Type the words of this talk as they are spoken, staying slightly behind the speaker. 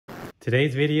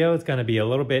Today's video is going to be a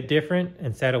little bit different.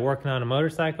 Instead of working on a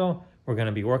motorcycle, we're going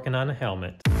to be working on a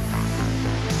helmet.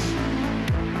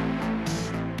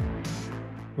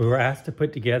 We were asked to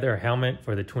put together a helmet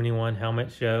for the 21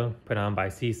 helmet show put on by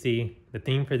CC. The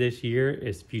theme for this year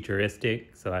is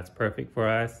futuristic, so that's perfect for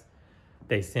us.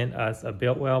 They sent us a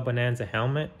Built-Well Bonanza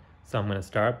helmet, so I'm going to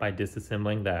start by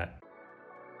disassembling that.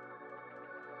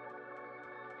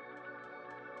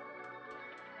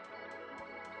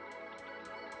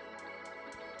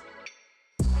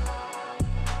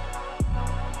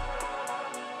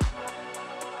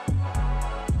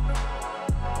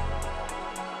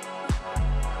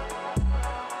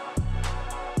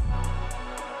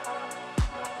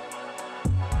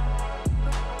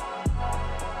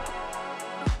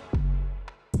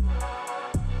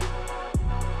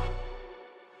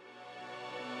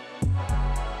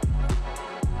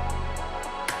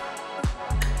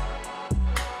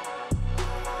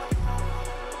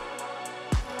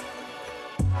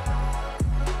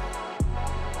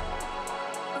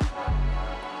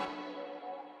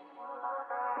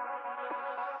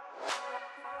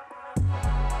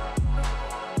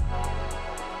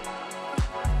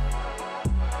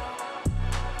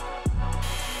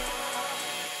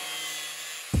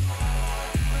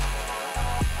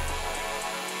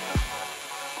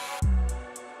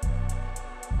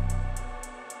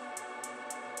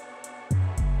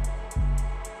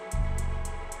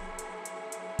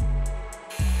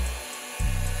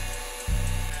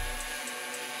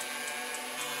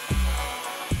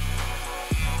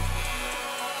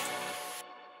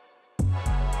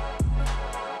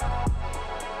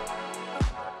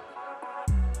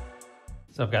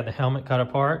 So I've got the helmet cut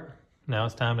apart. Now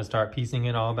it's time to start piecing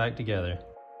it all back together.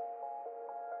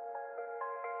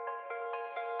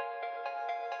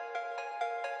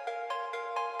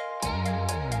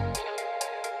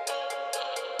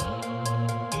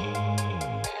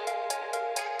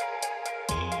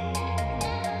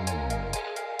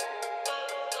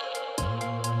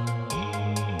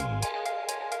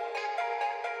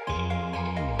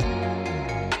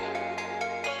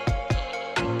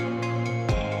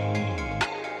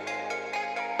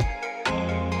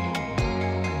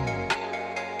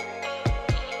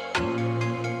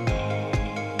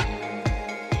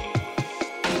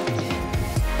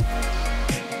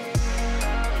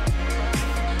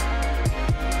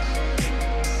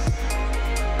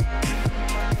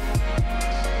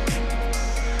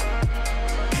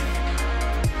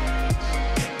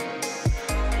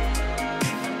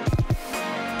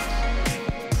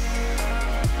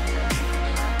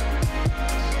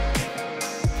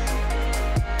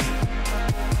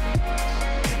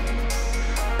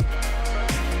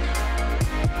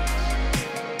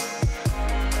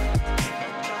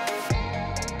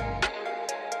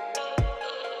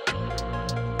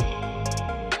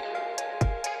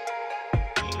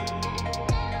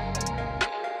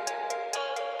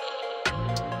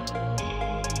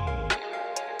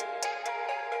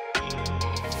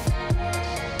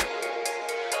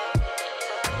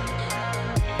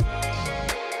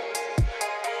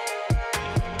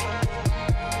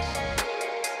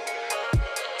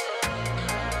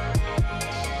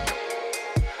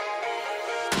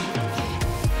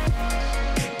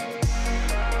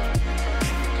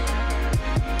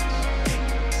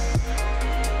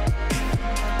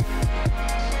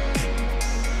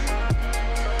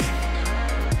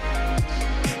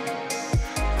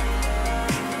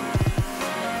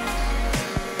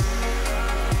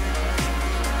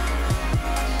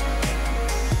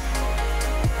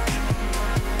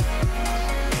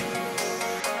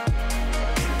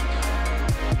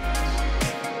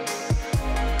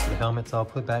 Helmet's all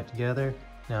put back together.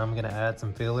 Now I'm going to add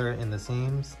some filler in the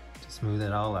seams to smooth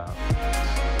it all out.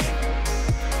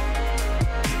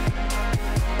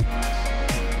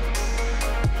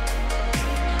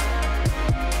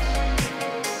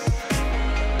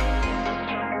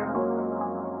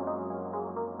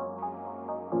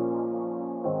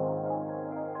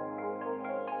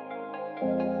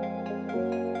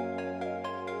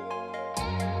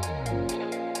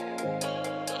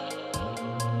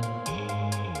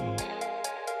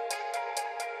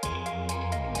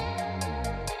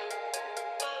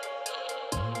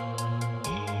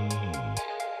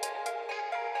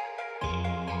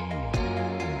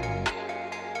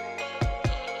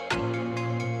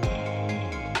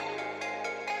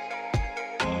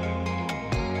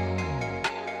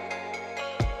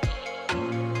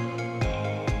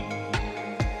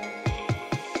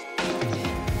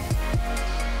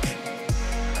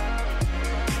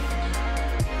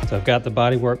 So I've got the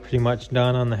body work pretty much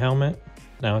done on the helmet.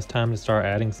 Now it's time to start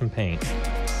adding some paint.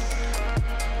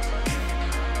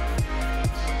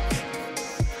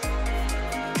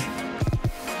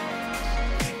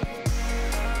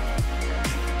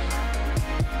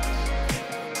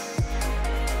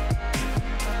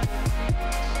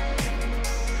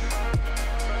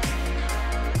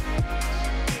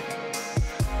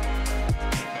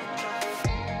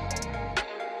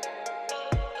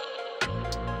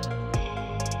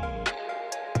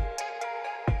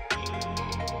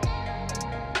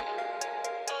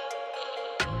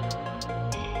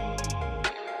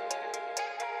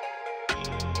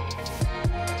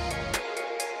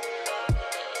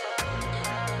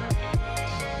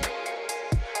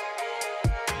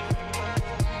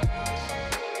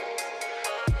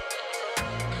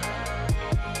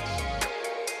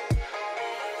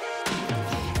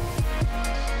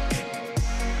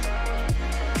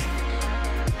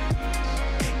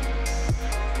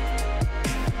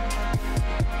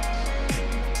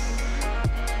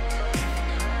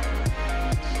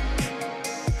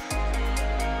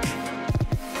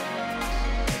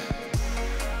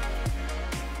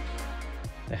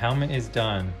 helmet is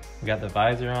done. We got the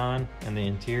visor on and the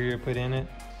interior put in it.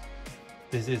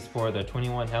 This is for the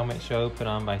 21 helmet show put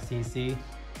on by CC.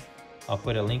 I'll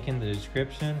put a link in the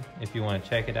description if you want to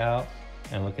check it out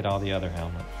and look at all the other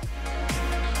helmets.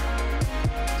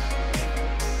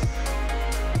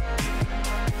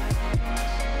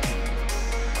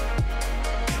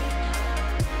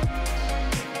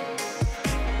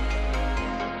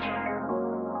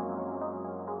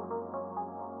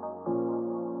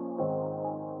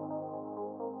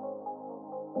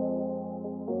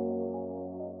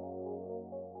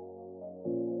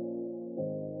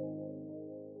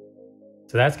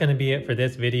 So that's going to be it for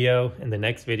this video. In the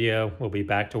next video, we'll be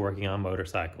back to working on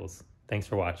motorcycles. Thanks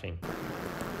for watching.